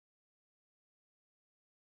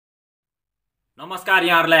नमस्कार,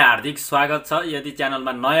 यहाँहरुलाई हार्दिक स्वागत छ। यदि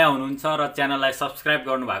च्यानलमा नयाँ हुनुहुन्छ र च्यानललाई सब्स्क्राइब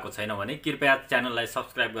गर्नुभएको छैन भने कृपया च्यानललाई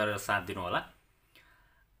सब्स्क्राइब गरेर साथ दिनु होला।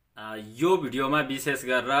 यो भिडियोमा विशेष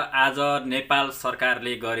गरेर आज नेपाल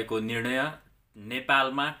सरकारले गरेको निर्णय,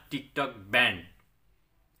 नेपालमा टिकटक ब्यान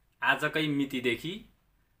आजकै मितिदेखि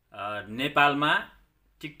नेपालमा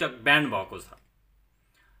टिकटक ब्यान भएको छ।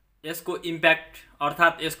 यसको इम्प्याक्ट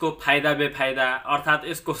अर्थात यसको फाइदा बेफाइदा अर्थात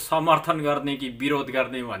यसको समर्थन गर्ने कि विरोध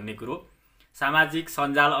गर्ने भन्ने कुरो सामाजिक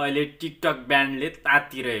सञ्जाल अहिले टिकटक ब्यानले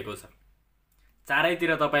तातिरहेको छ।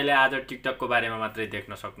 चारैतिर तपाईले आज टिकटकको बारेमा मात्रै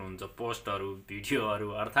देख्न सक्नुहुन्छ, पोस्टहरू, भिडियोहरू।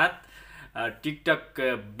 अर्थात टिकटक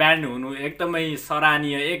ब्यान हुनु एकदमै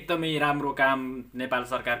सराहनीय, एकदमै राम्रो काम नेपाल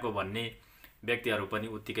सरकारको भन्ने व्यक्तिहरू पनि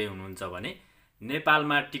उत्तिकै हुनुहुन्छ भने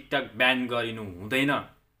नेपालमा टिकटक ब्यान गरिनु हुँदैन।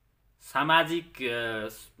 सामाजिक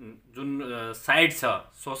जुन साइट छ,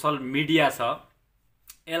 सोशल मिडिया छ,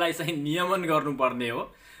 यसलाई चाहिँ नियमन गर्नुपर्ने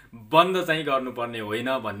हो, बन्द चाहिँ गर्नुपर्ने होइन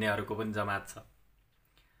भन्नेहरूको पनि जमात छ।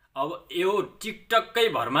 अब यो टिकटककै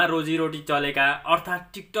भरमा रोजीरोटी चलेका अर्थात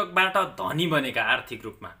टिकटकबाट धनी बनेका आर्थिक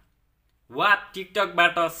रूपमा वा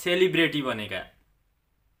टिकटकबाट सेलिब्रेटी बनेका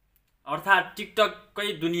अर्थात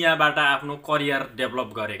टिकटककै दुनियाँबाट आफ्नो करियर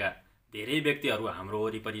डेभलप गरेका धेरै व्यक्तिहरू हाम्रो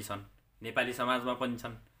वरिपरि छन्, नेपाली समाजमा पनि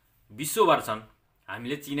छन्, विश्वभर छन्।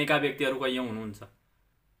 हामीले चिनेका व्यक्तिहरू कहीँ हुनुहुन्छ।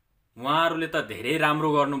 उहाँहरूले त धेरै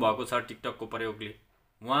राम्रो गर्नुभएको छ टिकटकको प्रयोगले।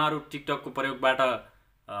 उहाँहरू टिकटकको प्रयोगबाट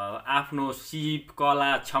आफ्नो सिप,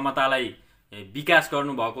 कला, क्षमतालाई विकास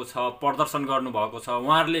गर्नुभएको छ, प्रदर्शन गर्नुभएको छ।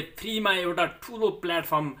 उहाँहरूले फ्रीमा एउटा ठुलो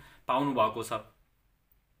प्लेटफर्म पाउनुभएको छ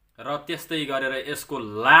र त्यस्तै गरेर यसको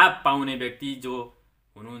लाभ पाउने व्यक्ति जो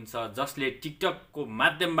हुनुहुन्छ, जसले टिकटकको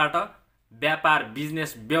माध्यमबाट व्यापार,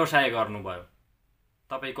 बिजनेस, व्यवसाय गर्नुभयो,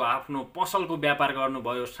 तपाईको आफ्नो पसलको व्यापार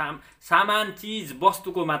गर्नुभयो, सामान, चीज,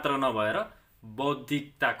 वस्तुको मात्र नभएर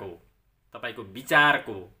बौद्धिकताको, तपाईको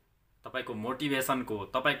विचारको, तपाईको मोटिभेसनको,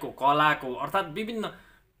 तपाईको कलाको अर्थात विभिन्न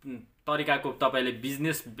तरिकाको तपाईले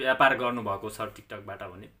बिजनेस व्यापार गर्नुभएको छ टिकटकबाट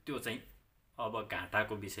भने त्यो चाहिँ अब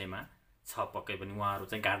घाटाको विषयमा छ। पक्कै पनि उहाँहरू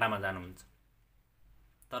चाहिँ घाटामा जानुहुन्छ।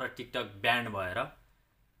 तर टिकटक ब्यान भएर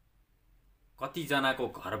कतिजनाको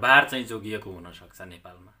घरबार चाहिँ जोगिएको हुनसक्छ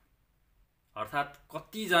नेपालमा। अर्थात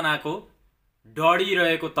कतिजनाको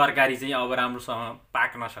डढिरहेको तरकारी चाहिँ अब राम्रोसँग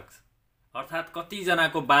पाक्न सक्छ। अर्थात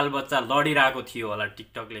कतिजनाको बालबच्चा लडिरहेको थियो होला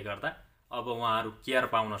टिकटकले गर्दा, अब उहाँहरू केयर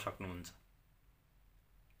पाउन सक्नुहुन्छ।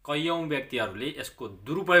 कैयौं व्यक्तिहरूले यसको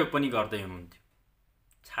दुरुपयोग पनि गर्दै हुनुहुन्थ्यो।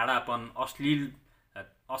 छाडापन,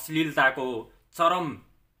 अश्लीलताको चरम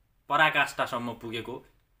पराकाष्ठासम्म पुगेको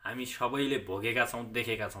हामी सबैले भोगेका छौँ,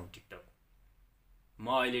 देखेका छौँ। टिकटक, म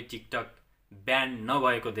अहिले टिकटक ब्यान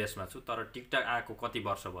नभएको देशमा छु, तर टिकटक आएको कति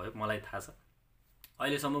वर्ष भयो मलाई थाहा छ।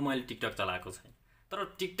 अहिलेसम्म मैले टिकटक चलाएको छैन। तर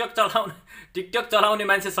टिकटक चलाउने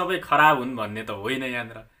मान्छे सबै खराब हुन् भन्ने त होइन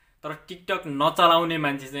यहाँनिर। तर टिकटक नचलाउने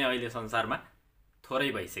मान्छे चाहिँ अहिले संसारमा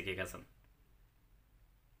थोरै भइसकेका छन्।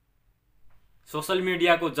 सोशल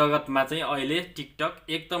मिडियाको जगतमा चाहिँ अहिले टिकटक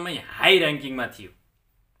एकदमै हाई र्याङ्किङमा थियो।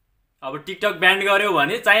 अब टिकटक ब्यान गर्यो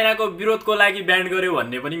भने चाइनाको विरोधको लागि ब्यान गर्यो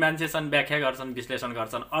भन्ने पनि मान्छे छन्, व्याख्या गर्छन्, विश्लेषण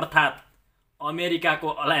गर्छन्। अर्थात अमेरिकाको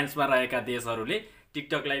अलायन्समा रहेका देशहरूले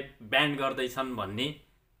टिकटकलाई ब्यान गर्दैछन् भन्ने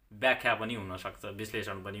व्याख्या पनि हुनसक्छ,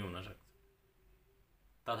 विश्लेषण पनि हुनसक्छ।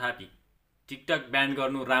 तथापि टिकटक ब्यान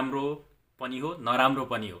गर्नु राम्रो पनि हो, नराम्रो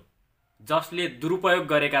पनि हो। जसले दुरुपयोग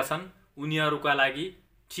गरेका छन् उनीहरूका लागि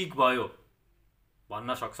ठिक भयो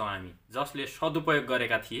भन्न सक्छौँ हामी। जसले सदुपयोग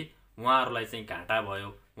गरेका थिए उहाँहरूलाई चाहिँ घाटा भयो,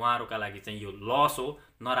 उहाँहरूका लागि चाहिँ यो लस हो,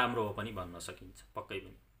 नराम्रो हो पनि भन्न सकिन्छ। पक्कै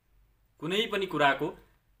पनि कुनै पनि कुराको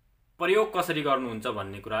प्रयोग कसरी गर्नुहुन्छ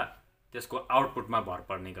भन्ने कुरा त्यसको आउटपुटमा भर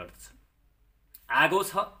पर्ने गर्दछ। आगो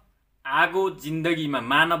छ, आगो जिन्दगीमा,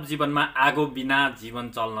 मानव जीवनमा आगो बिना जीवन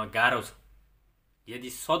चल्न गाह्रो छ यदि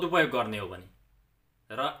सदुपयोग गर्ने हो भने,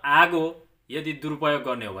 र आगो यदि दुरुपयोग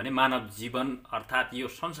गर्ने हो भने मानव जीवन अर्थात यो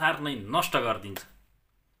संसार नै नष्ट गरिदिन्छ।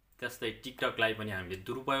 त्यस्तै टिकटकलाई पनि हामीले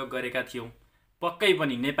दुरुपयोग गरेका थियौँ। पक्कै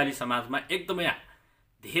पनि नेपाली समाजमा एकदमै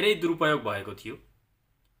धेरै दुरुपयोग भएको थियो।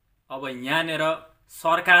 अब यहाँनिर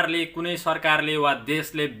सरकारले, कुनै सरकारले वा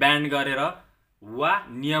देशले ब्यान गरेर वा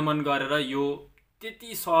नियमन गरेर यो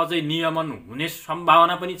त्यति सहजै नियमन हुने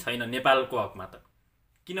सम्भावना पनि छैन नेपालको हकमा। त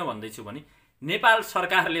किन भन्दैछु भने नेपाल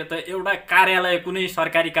सरकारले त एउटा कार्यालय, कुनै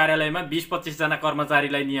सरकारी कार्यालयमा 20-25 जना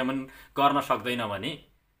कर्मचारीलाई नियमन गर्न सक्दैन भने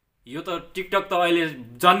यो त टिकटक त अहिले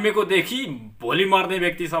जन्मेकोदेखि भोलि मर्ने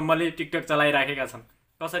व्यक्तिसम्मले टिकटक चलाइराखेका छन्।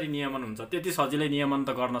 कसरी नियमन हुन्छ? त्यति सजिलै नियमन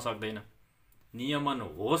त गर्न सक्दैन। नियमन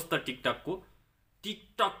होस् त टिकटकको,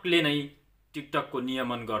 टिकटकले नै टिकटकको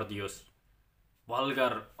नियमन गरिदियोस्।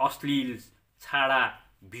 भल्गर, अश्लील, छाडा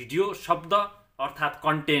भिडियो, शब्द अर्थात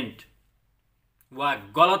कन्टेन्ट वा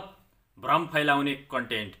गलत भ्रम फैलाउने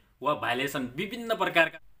कन्टेन्ट वा भाइलेसन विभिन्न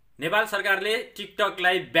प्रकारका नेपाल सरकारले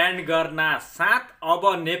टिकटकलाई ब्यान गर्न साथ अब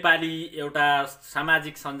नेपाली एउटा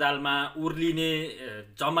सामाजिक सञ्जालमा उर्लिने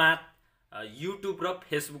जमात युट्युब र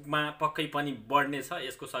फेसबुकमा पक्कै पनि बढ्नेछ।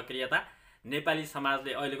 यसको सक्रियता नेपाली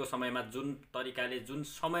समाजले अहिलेको समयमा जुन तरिकाले जुन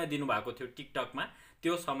समय दिनुभएको थियो टिकटकमा,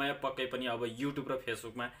 त्यो समय पक्कै पनि अब युट्युब र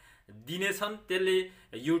फेसबुकमा दिनेछन्। त्यसले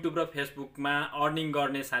युट्युब र फेसबुकमा अर्निङ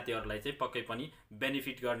गर्ने साथीहरूलाई चाहिँ पक्कै पनि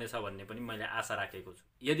बेनिफिट गर्नेछ भन्ने पनि मैले आशा राखेको छु।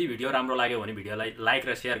 यदि भिडियो राम्रो लाग्यो भने भिडियोलाई लाइक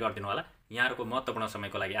र सेयर गरिदिनु होला। यहाँहरूको महत्त्वपूर्ण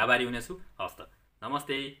समयको लागि आभारी हुनेछु। हवस् त,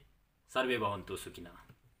 नमस्ते, सर्वे भवन्तु सुखिनः।